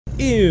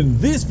In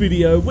this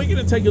video, we're going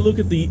to take a look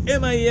at the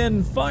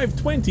MAN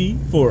 520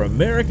 for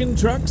American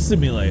Truck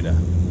Simulator.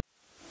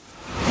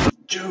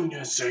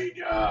 Junior,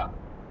 Senior.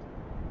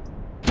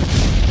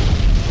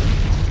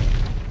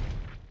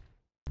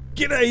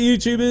 G'day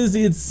YouTubers,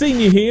 it's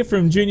Senior here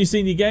from Junior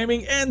Senior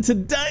Gaming, and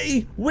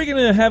today we're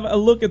going to have a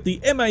look at the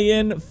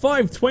MAN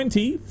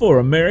 520 for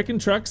American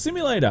Truck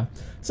Simulator.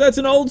 So it's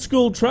an old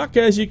school truck,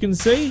 as you can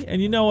see,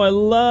 and you know I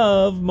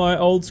love my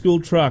old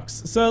school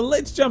trucks. So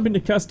let's jump into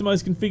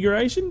customized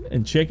configuration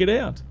and check it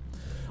out.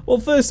 Well,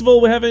 first of all,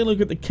 we're having a look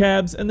at the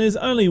cabs, and there's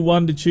only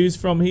one to choose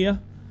from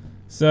here.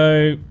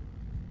 So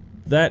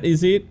that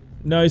is it.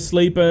 No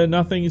sleeper,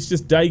 nothing, it's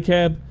just day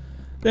cab.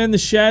 Then the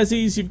chassis,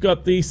 you've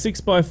got the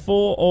 6x4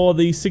 or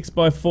the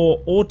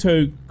 6x4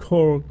 Auto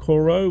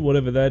Coro,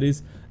 whatever that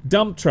is.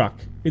 Dump truck.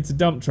 It's a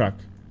dump truck,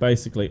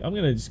 basically. I'm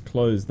going to just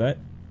close that.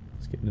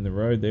 It's getting in the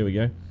road. There we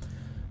go.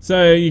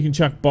 So you can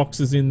chuck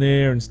boxes in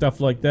there and stuff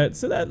like that.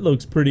 So that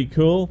looks pretty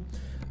cool.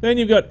 Then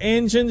you've got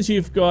engines.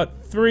 You've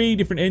got 3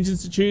 different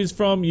engines to choose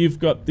from. You've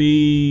got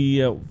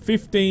the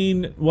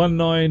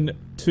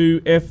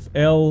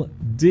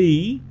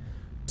 15192FLD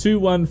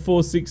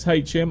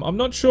 2146HM. I'm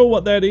not sure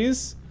what that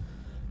is.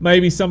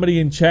 Maybe somebody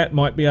in chat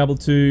might be able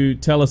to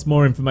tell us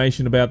more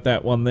information about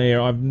that one there.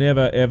 I've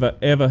never,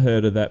 ever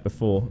heard of that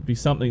before. It'd be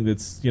something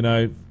that's, you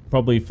know,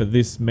 probably for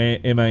this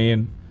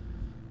MAN.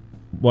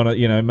 One,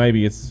 you know,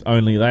 maybe it's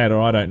only that,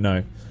 or I don't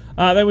know.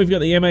 Then we've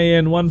got the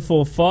MAN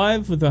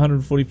 145 with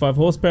 145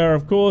 horsepower,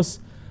 of course.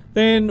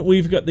 Then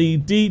we've got the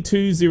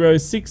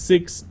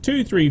D2066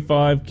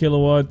 235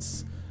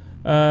 kilowatts,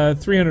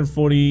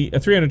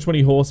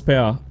 320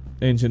 horsepower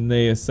engine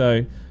there.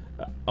 So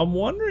I'm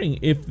wondering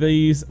if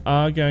these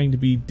are going to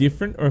be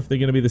different or if they're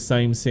going to be the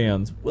same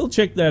sounds. We'll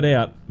check that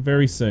out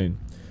very soon.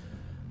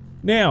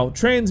 Now,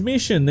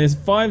 transmission. There's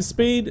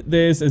 5-speed.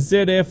 There's a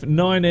ZF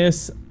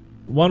 9S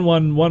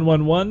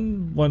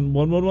 11111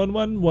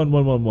 1111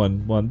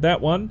 1111.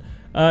 That one.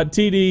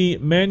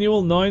 TD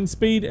manual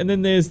 9-speed, and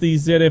then there's the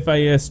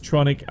ZF-AS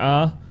Tronic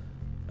R,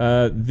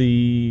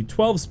 the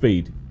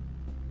 12-speed.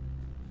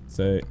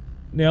 So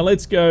now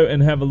let's go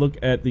and have a look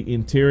at the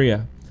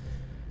interior.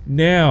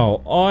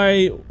 Now,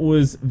 I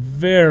was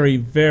very,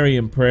 very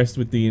impressed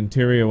with the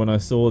interior when I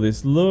saw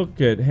this. Look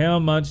at how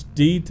much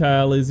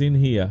detail is in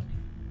here.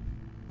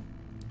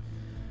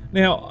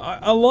 Now,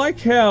 I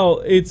like how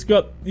it's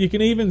got, you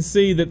can even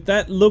see that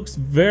that looks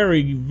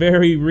very,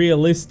 very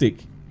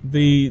realistic.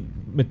 The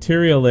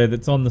material there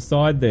that's on the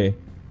side there.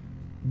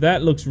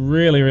 That looks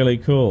really, really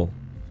cool.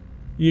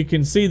 You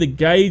can see the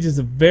gauges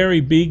are very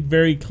big,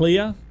 very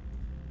clear,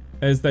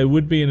 as they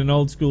would be in an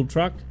old school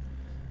truck.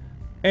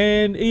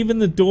 And even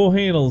the door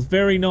handles,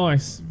 very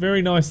nice,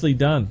 very nicely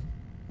done.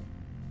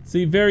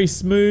 See, very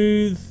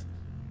smooth.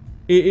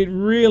 It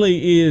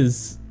really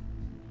is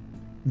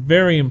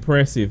very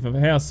impressive of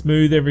how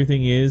smooth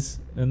everything is,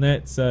 and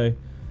that. So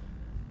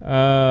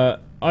I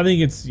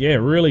think it's, yeah,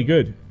 really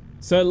good.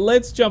 So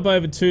let's jump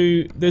over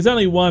to, there's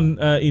only one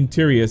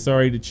interior,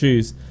 sorry, to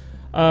choose.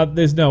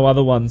 There's no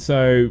other one,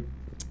 so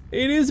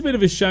it is a bit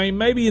of a shame.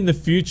 Maybe in the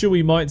future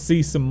we might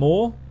see some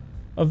more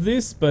of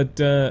this,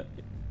 but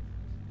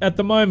at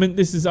the moment,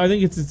 this is, I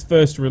think it's its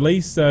first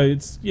release, so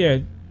it's, yeah,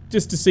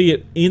 just to see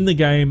it in the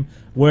game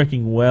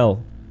working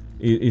well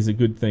is a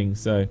good thing.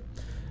 So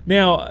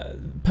now,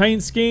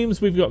 paint schemes,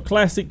 we've got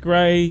classic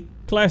grey,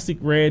 classic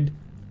red,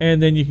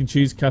 and then you can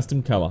choose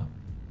custom color.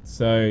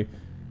 So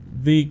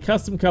the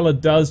custom color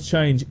does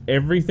change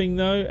everything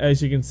though,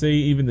 as you can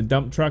see, even the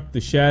dump truck,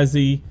 the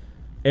chassis,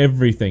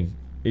 everything,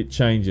 it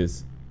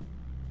changes.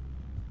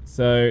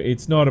 So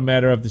it's not a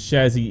matter of the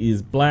chassis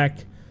is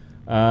black.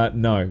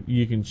 No,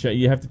 you can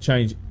you have to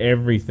change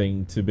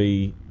everything to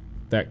be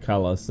that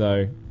color.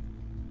 So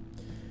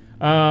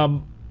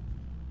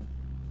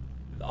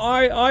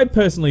I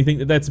personally think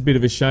that that's a bit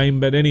of a shame,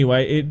 but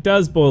anyway, it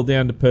does boil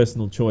down to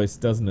personal choice,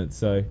 doesn't it?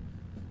 So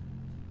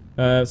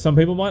some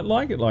people might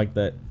like it like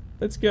that.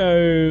 Let's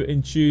go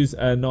and choose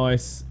a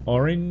nice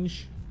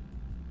orange.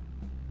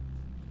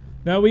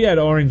 Now, we had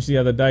orange the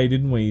other day,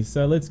 didn't we?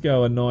 So let's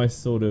go a nice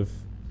sort of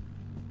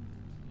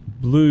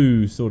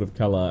blue sort of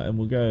color, and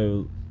we'll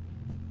go,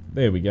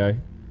 there we go.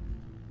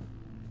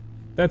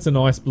 That's a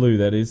nice blue,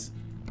 that is.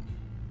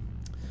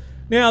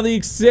 Now, the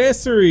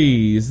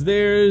accessories.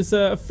 There's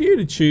a few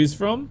to choose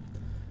from.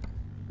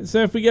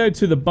 So if we go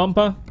to the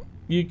bumper,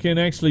 you can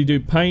actually do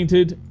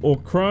painted or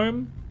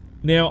chrome.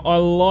 Now, I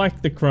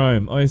like the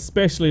chrome. I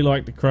especially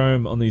like the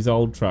chrome on these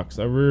old trucks.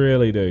 I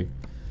really do.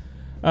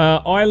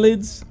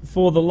 Eyelids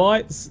for the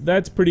lights.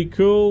 That's pretty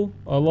cool.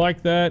 I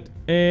like that.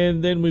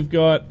 And then we've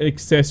got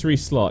accessory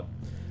slot.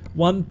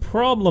 One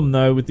problem,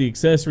 though, with the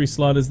accessory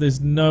slot is there's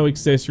no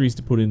accessories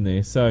to put in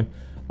there. So,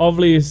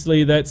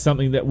 obviously, that's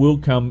something that will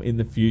come in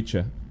the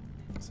future.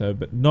 So,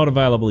 but not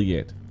available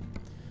yet.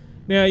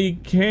 Now, you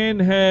can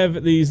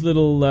have these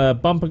little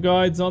bumper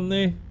guides on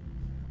there.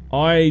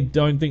 I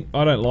don't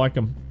like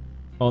them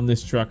on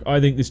this truck. I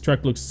think this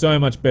truck looks so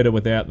much better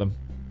without them.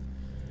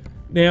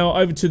 Now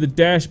over to the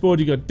dashboard,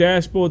 you've got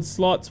dashboard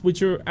slots,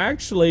 which are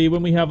actually,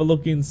 when we have a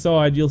look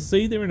inside, you'll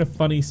see they're in a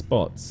funny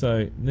spot.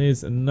 So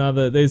there's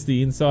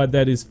the inside,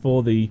 that is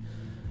for the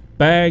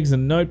bags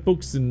and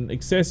notebooks and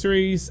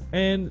accessories,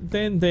 and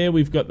then there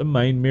we've got the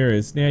main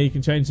mirrors. Now you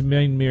can change the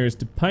main mirrors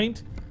to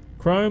paint,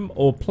 chrome,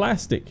 or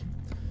plastic.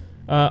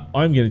 I'm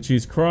going to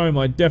choose chrome.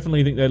 I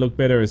definitely think they look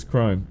better as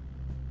chrome.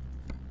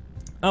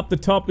 Up the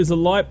top is a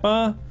light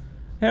bar.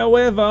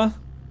 However,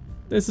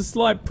 there's a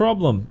slight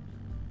problem.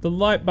 The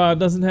light bar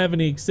doesn't have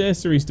any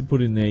accessories to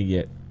put in there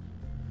yet.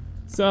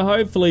 So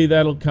hopefully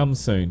that'll come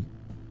soon.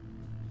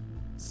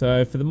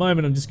 So for the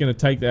moment I'm just going to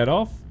take that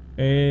off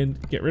and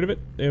get rid of it.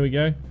 There we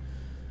go.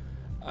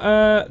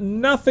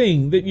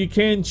 Nothing that you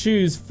can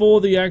choose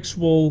for the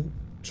actual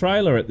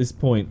trailer at this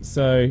point.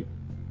 So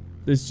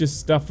there's just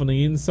stuff on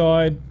the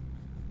inside.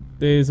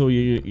 There's all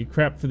your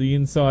crap for the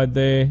inside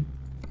there.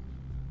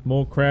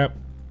 More crap.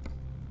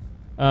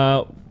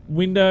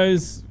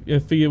 Windows,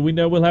 for your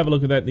window, we'll have a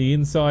look at that, the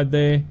inside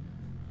there.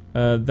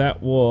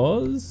 That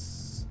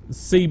was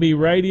CB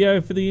radio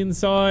for the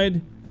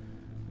inside.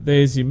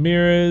 There's your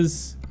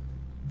mirrors.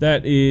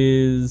 That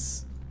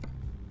is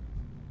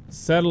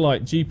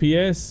satellite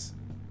GPS.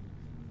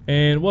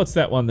 And what's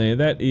that one there?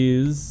 That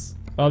is,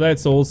 oh,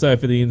 that's also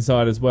for the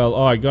inside as well.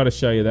 Oh, I gotta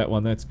show you that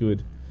one, that's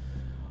good.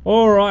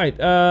 Alright,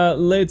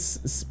 let's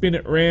spin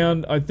it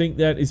round. I think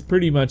that is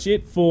pretty much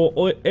it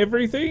for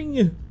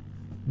everything.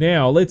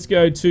 Now, let's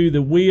go to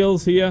the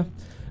wheels here.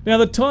 Now,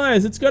 the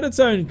tyres, it's got its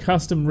own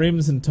custom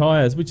rims and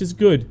tyres, which is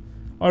good.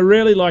 I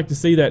really like to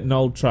see that in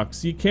old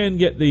trucks. You can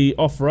get the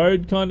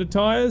off-road kind of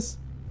tyres,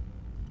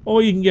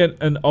 or you can get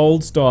an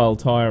old-style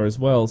tyre as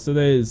well. So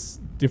there's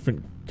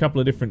couple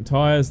of different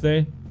tyres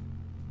there.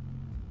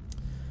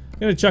 I'm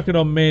going to chuck it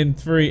on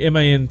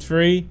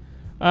MAN3.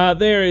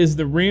 There is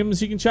the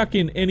rims. You can chuck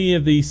in any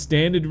of the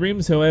standard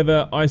rims.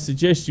 However, I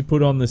suggest you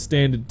put on the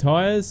standard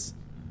tyres.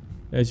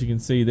 As you can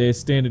see there,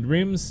 standard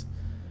rims.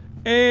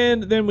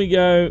 And then we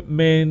go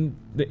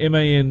the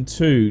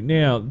MAN2.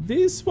 Now,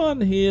 this one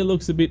here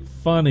looks a bit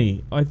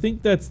funny. I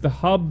think that's the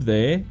hub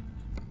there.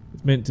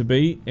 It's meant to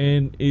be.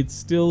 And it's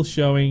still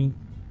showing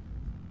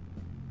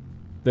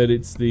that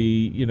it's the,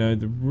 you know,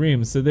 the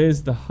rim. So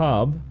there's the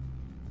hub.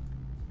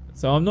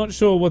 So I'm not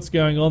sure what's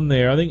going on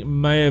there. I think it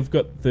may have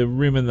got the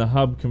rim and the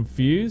hub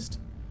confused,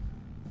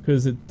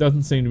 because it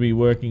doesn't seem to be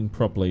working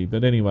properly.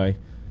 But anyway.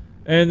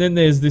 And then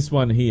there's this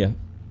one here,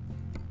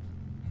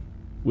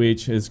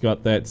 which has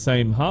got that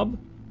same hub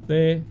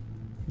there,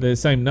 the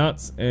same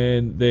nuts,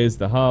 and there's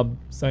the hub,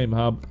 same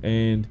hub,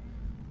 and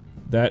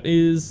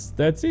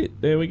that's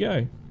it. There we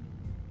go.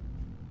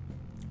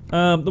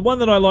 The one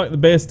that I like the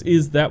best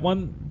is that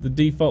one, the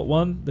default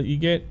one that you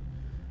get,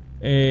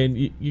 and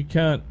you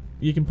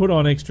can put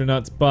on extra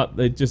nuts, but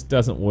it just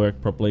doesn't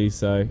work properly,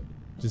 so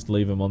just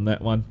leave them on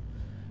that one.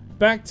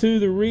 Back to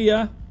the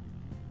rear,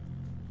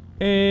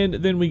 and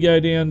then we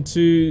go down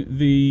to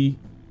the,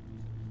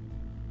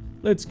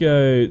 let's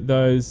go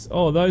those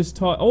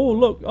tires. Oh,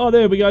 look. Oh,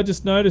 there we go. I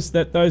just noticed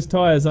that those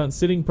tires aren't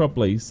sitting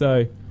properly.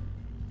 So,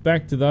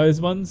 back to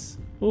those ones.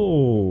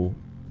 Oh,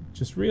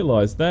 just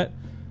realized that.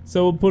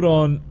 So, we'll put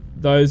on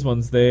those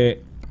ones there,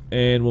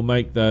 and we'll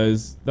make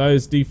those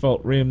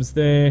default rims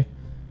there.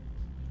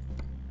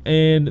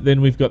 And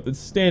then we've got the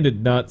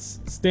standard nuts,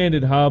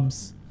 standard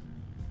hubs,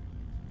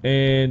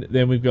 and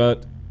then we've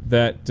got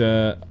that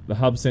the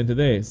hub center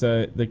there.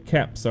 So, the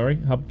cap,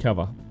 sorry, hub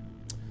cover.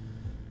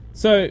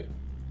 So,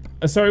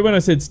 sorry, when I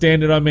said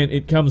standard, I meant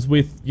it comes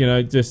with, you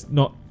know, just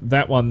not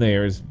that one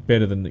there is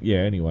better than, yeah,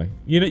 anyway.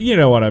 You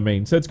know what I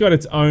mean. So it's got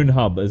its own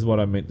hub is what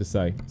I meant to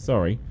say.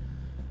 Sorry.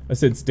 I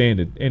said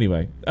standard.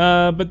 Anyway.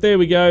 But there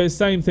we go.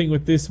 Same thing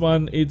with this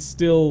one. It's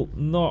still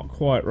not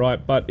quite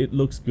right, but it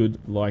looks good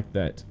like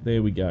that.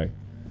 There we go.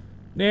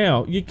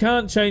 Now, you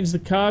can't change the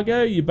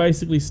cargo. You're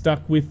basically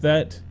stuck with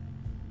that,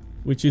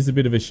 which is a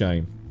bit of a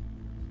shame.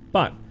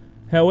 But,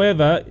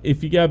 however,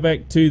 if you go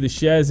back to the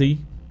chassis,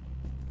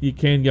 you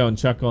can go and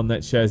chuck on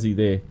that chassis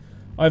there.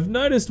 I've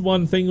noticed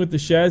one thing with the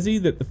chassis,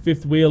 that the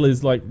fifth wheel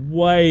is like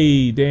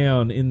way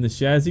down in the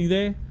chassis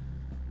there.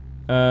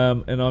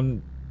 And I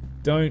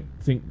don't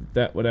think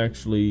that would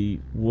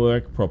actually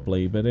work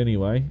properly, but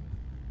anyway.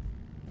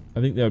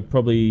 I think they would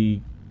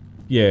probably,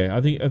 yeah,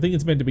 I think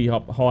it's meant to be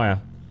up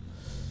higher.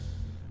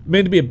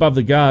 Meant to be above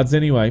the guards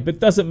anyway, but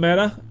doesn't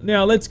matter.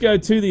 Now let's go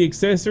to the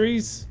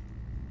accessories.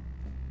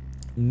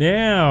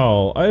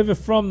 Now, over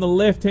from the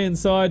left-hand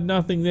side,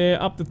 nothing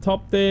there. Up the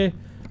top there,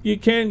 you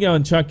can go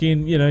and chuck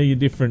in, you know, your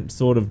different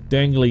sort of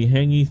dangly,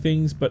 hangy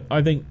things, but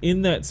I think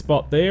in that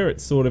spot there,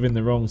 it's sort of in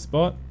the wrong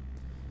spot.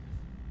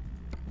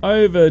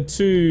 Over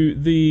to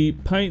the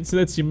paint, so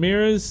that's your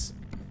mirrors.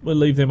 We'll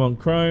leave them on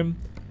chrome.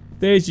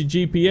 There's your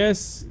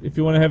GPS, if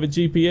you want to have a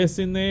GPS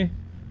in there.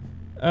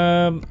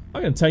 I'm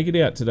going to take it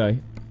out today.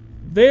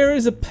 There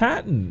is a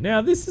pattern.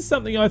 Now, this is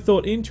something I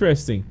thought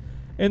interesting.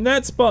 And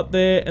that spot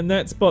there and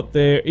that spot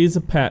there is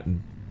a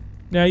pattern.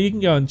 Now you can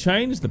go and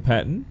change the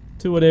pattern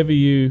to whatever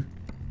you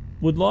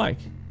would like.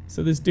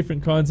 So there's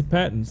different kinds of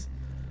patterns.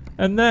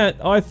 And that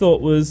I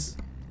thought was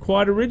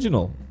quite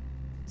original.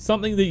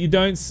 Something that you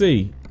don't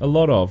see a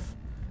lot of.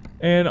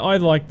 And I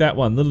like that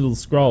one, the little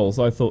scrolls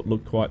I thought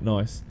looked quite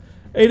nice.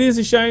 It is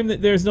a shame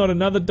that there's not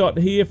another dot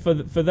here for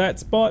that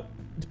spot,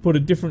 to put a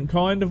different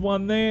kind of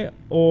one there,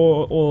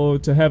 or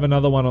to have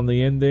another one on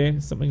the end there,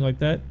 something like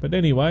that. But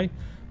anyway,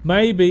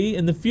 maybe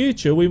in the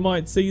future we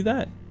might see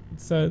that.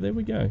 So there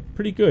we go,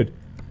 pretty good.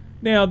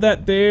 Now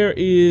that there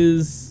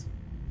is,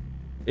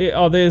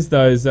 oh, there's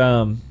those,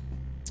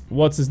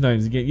 what's his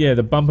names again? Yeah,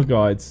 the bumper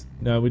guides.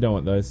 No, we don't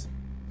want those.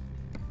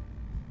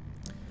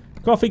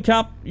 Coffee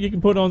cup, you can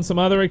put on some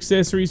other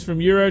accessories from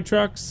Euro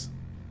trucks.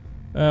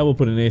 We'll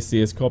put an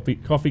SCS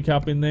coffee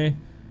cup in there.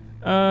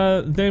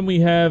 Then we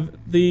have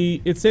the,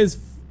 it says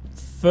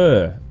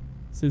fur.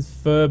 It says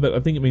fur, but I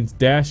think it means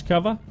dash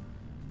cover.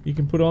 You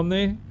can put on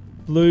there.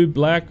 Blue,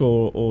 black,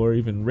 or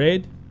even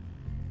red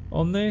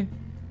on there.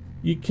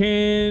 You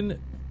can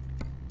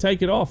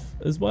take it off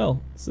as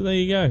well. So there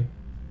you go.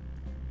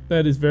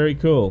 That is very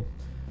cool.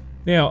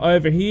 Now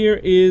over here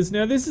is,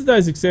 now this is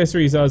those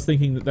accessories I was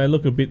thinking that they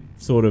look a bit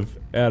sort of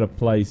out of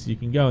place. You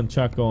can go and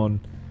chuck on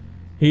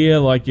here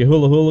like your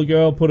hula hula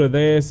girl, put her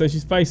there so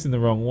she's facing the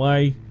wrong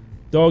way.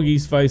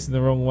 Doggy's facing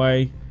the wrong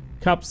way.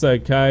 Cup's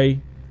okay.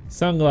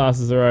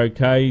 Sunglasses are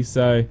okay,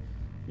 so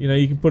you know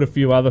you can put a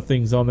few other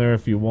things on there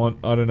if you want.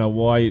 I don't know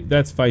why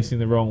that's facing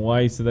the wrong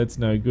way, so that's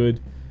no good.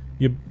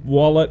 Your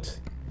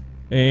wallet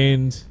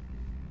and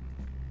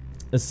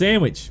a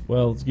sandwich,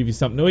 well, to give you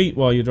something to eat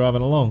while you're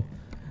driving along.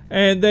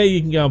 And there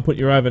you can go and put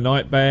your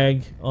overnight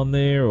bag on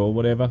there or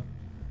whatever.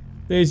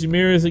 There's your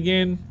mirrors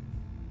again.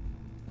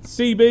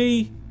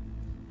 CB.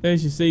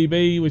 There's your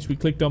CB, which we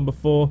clicked on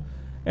before.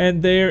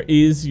 And there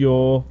is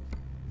your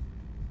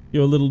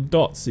little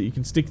dots that you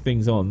can stick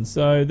things on.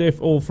 So they're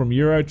all from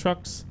Euro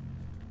trucks.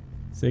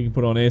 So you can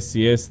put on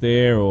SCS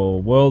there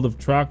or World of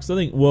Trucks. I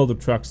think World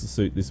of Trucks will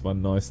suit this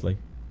one nicely.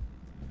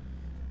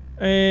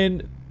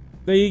 And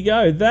there you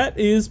go. That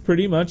is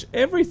pretty much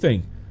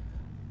everything.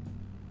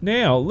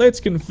 Now,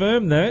 let's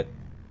confirm that.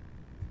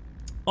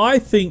 I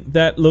think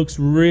that looks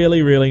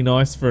really, really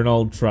nice for an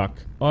old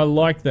truck. I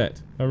like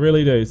that. I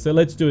really do. So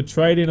let's do a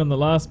trade-in on the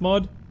last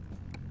mod.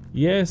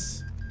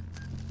 Yes.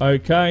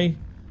 Okay.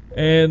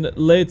 And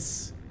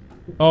let's...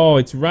 Oh,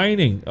 it's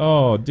raining.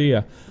 Oh,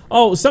 dear.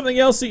 Oh, something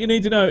else that you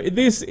need to know.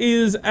 This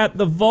is at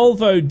the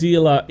Volvo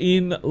dealer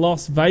in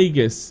Las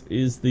Vegas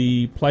is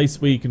the place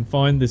where you can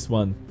find this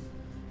one.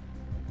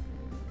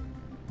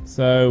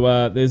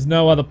 So, there's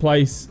no other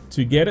place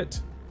to get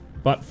it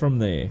but from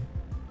there.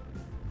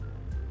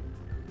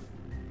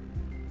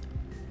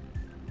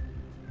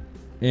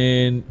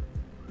 And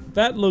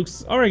that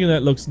looks, I reckon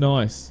that looks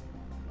nice.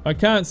 I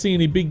can't see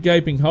any big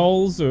gaping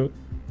holes or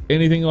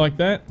anything like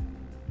that.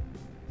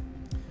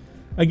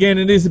 Again,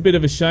 it is a bit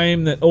of a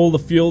shame that all the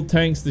fuel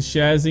tanks, the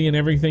chassis and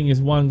everything is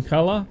one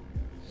colour.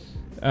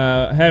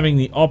 Having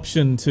the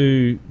option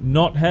to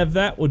not have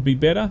that would be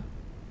better,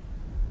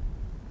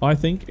 I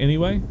think,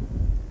 anyway.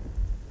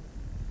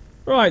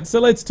 Right, so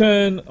let's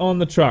turn on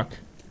the truck.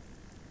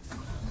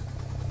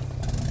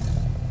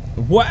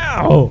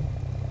 Wow!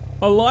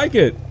 I like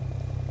it.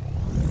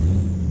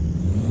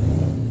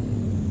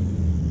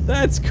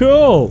 That's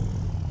cool.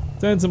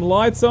 Turn some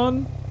lights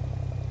on.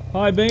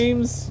 High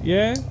beams,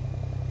 yeah.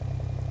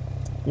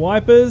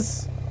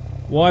 Wipers.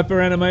 Wiper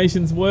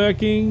animation's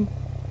working.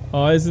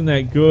 Oh, isn't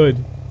that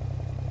good?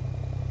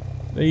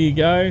 There you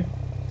go.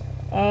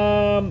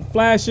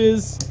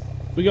 Flashes.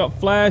 We got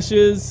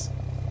flashes.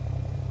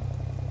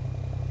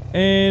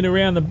 And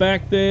around the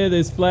back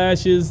there's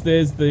flashes.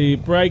 There's the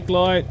brake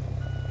light.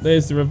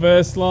 There's the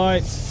reverse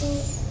light.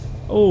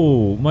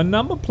 Oh, my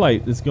number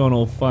plate has gone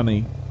all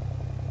funny.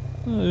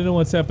 I don't know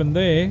what's happened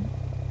there.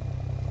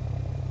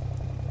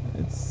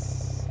 It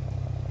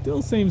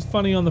still seems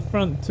funny on the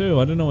front too.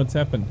 I don't know what's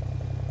happened.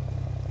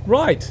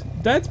 Right,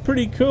 that's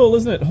pretty cool,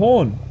 isn't it?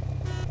 Horn.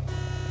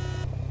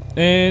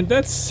 And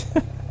that's...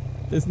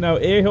 there's no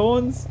air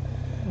horns.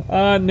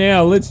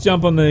 Now, let's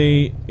jump on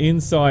the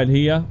inside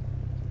here.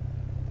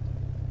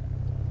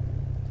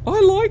 I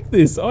like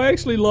this. I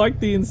actually like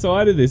the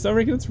inside of this. I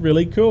reckon it's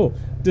really cool.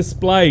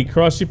 Display.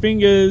 Cross your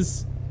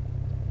fingers.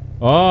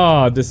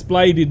 Ah,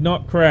 display did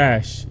not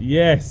crash.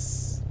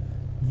 Yes.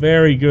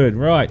 Very good.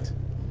 Right.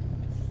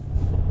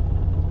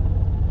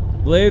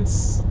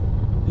 Let's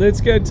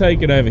go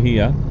take it over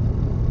here.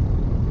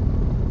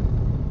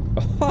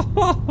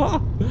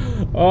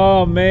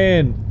 Oh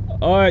man.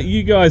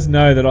 You guys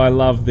know that I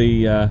love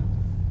the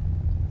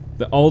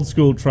old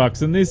school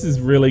trucks, and this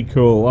is really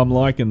cool. I'm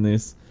liking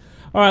this.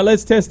 Alright,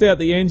 let's test out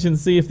the engine,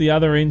 see if the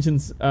other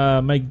engines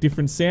make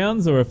different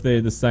sounds or if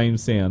they're the same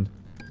sound.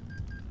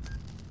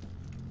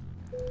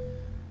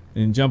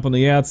 And jump on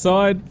the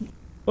outside.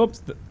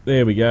 Oops,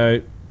 there we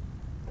go.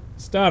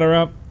 Start her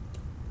up.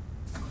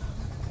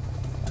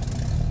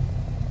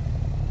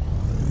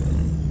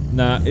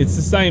 Nah, it's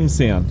the same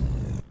sound.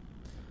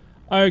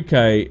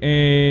 Okay,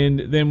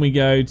 and then we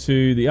go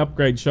to the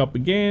upgrade shop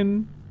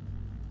again.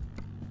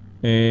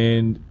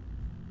 And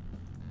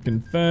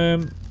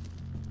confirm.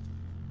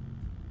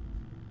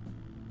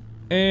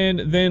 And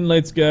then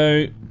let's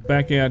go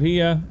back out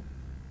here.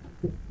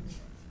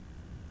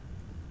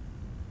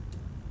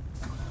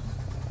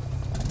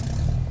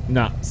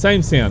 Nah,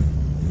 same sound.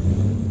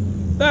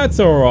 That's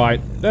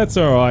alright. That's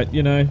alright,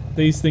 you know.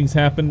 These things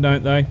happen,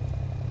 don't they?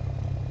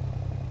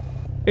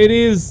 It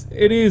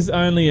is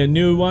only a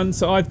new one,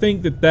 so I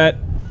think that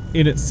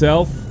in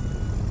itself...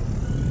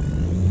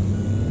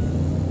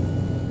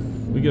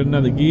 We got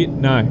another gear?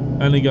 No,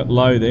 only got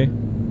low there.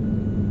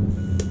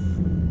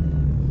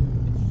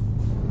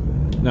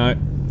 No.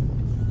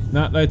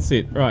 No, that's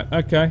it. Right,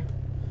 okay.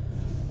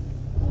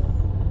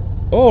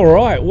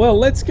 Alright, well,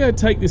 let's go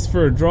take this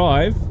for a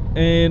drive.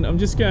 And I'm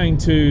just going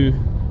to...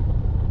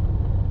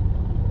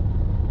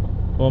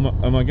 Well,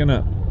 am I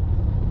gonna...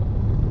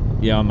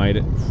 Yeah, I made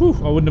it. Whew,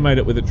 I wouldn't have made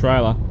it with a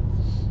trailer.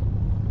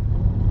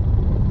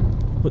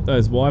 Put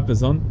those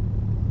wipers on.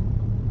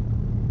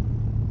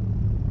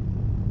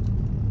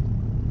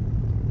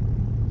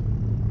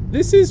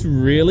 This is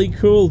really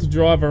cool to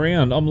drive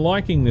around. I'm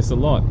liking this a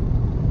lot.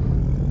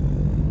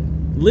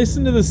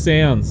 Listen to the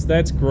sounds.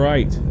 That's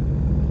great.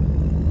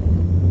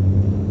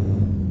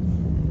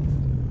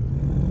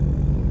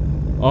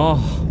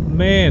 Oh,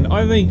 man.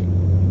 I think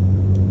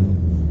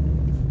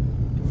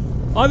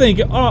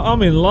oh,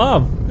 I'm in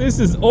love. This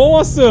is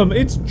awesome.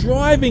 It's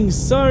driving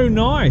so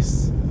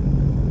nice.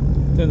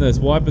 Turn those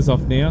wipers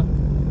off now.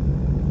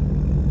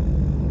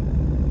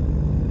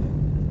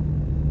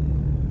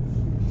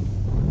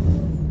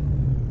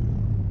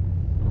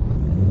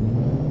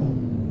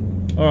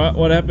 Alright,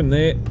 what happened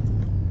there?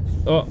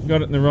 Oh,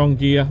 got it in the wrong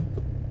gear.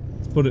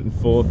 Let's put it in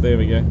fourth. There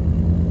we go.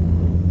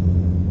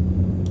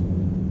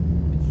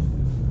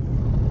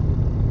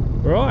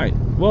 Right.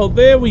 Well,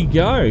 there we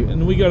go.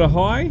 And we got a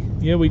high?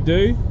 Yeah, we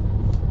do.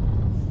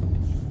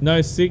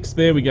 No, 6.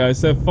 There we go.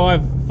 So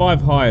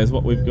 5 high is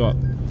what we've got.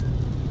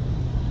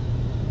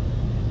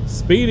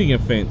 Speeding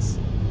offence.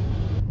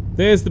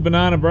 There's the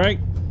banana brake.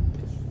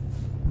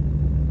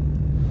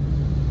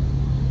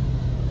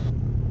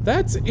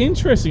 That's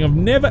interesting. I've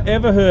never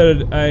ever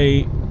heard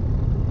a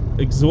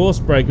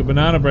exhaust brake, a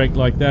banana brake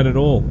like that at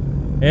all.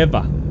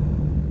 Ever.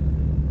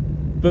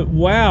 But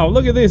wow,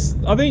 look at this.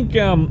 I think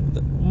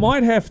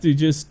might have to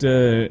just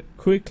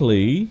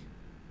quickly...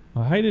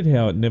 I hated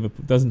how it never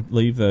doesn't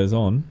leave those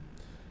on.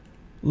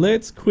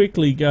 Let's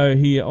quickly go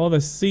here. Oh,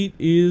 the seat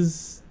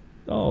is...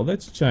 Oh,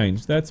 that's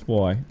changed. That's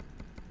why.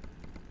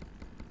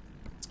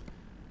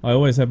 I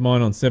always have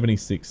mine on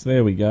 76.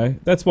 There we go.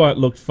 That's why it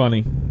looked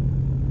funny.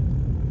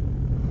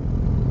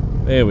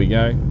 There we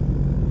go.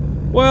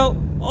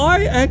 Well,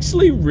 I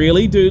actually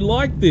really do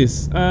like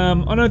this.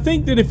 And I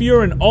think that if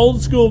you're an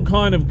old school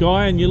kind of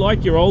guy and you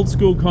like your old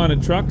school kind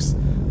of trucks,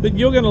 that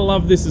you're going to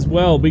love this as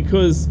well,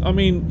 because, I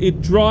mean,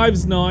 it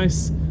drives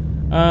nice.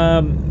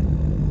 I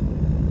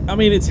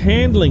mean, it's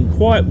handling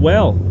quite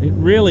well. It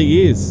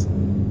really is.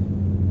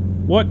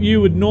 What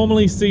you would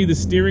normally see the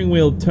steering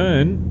wheel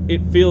turn,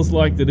 it feels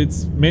like that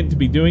it's meant to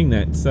be doing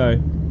that. So,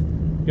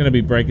 I'm going to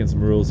be breaking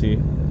some rules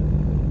here.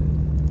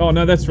 Oh,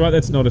 no, that's right.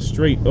 That's not a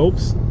street.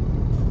 Oops.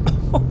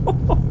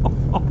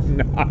 Oh,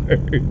 no.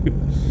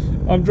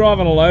 I'm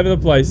driving all over the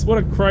place. What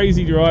a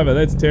crazy driver.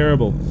 That's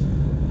terrible.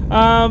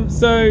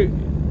 So,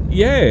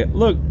 yeah,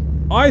 look,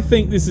 I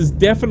think this is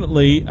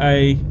definitely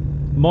a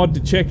mod to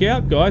check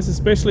out, guys,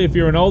 especially if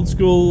you're an old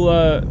school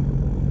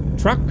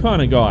truck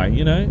kind of guy,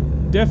 you know,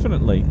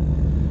 definitely.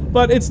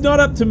 But it's not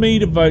up to me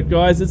to vote,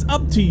 guys. It's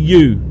up to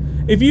you.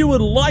 If you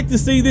would like to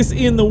see this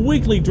in the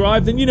weekly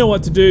drive, then you know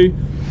what to do.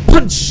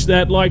 Punch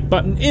that like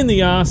button in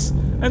the ass,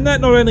 and that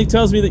not only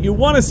tells me that you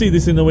want to see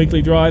this in the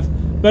weekly drive,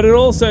 but it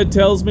also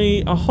tells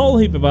me a whole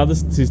heap of other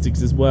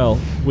statistics as well,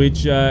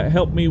 which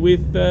help me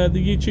with the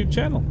YouTube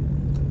channel.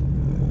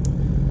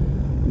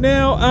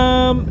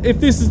 Now, if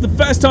this is the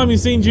first time you've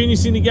seen Junior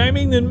Senior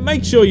Gaming, then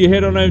make sure you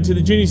head on over to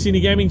the Junior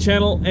Senior Gaming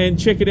channel and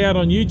check it out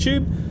on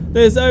YouTube.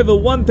 There's over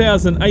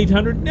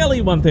 1,800, nearly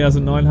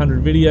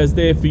 1,900 videos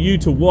there for you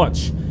to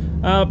watch.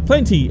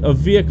 Plenty of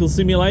vehicle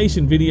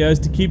simulation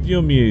videos to keep you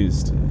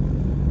amused.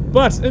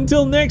 But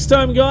until next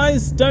time,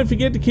 guys, don't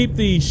forget to keep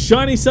the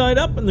shiny side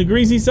up and the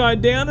greasy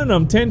side down, and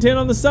I'm 1010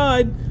 on the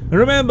side. And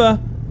remember,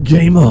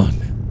 game on.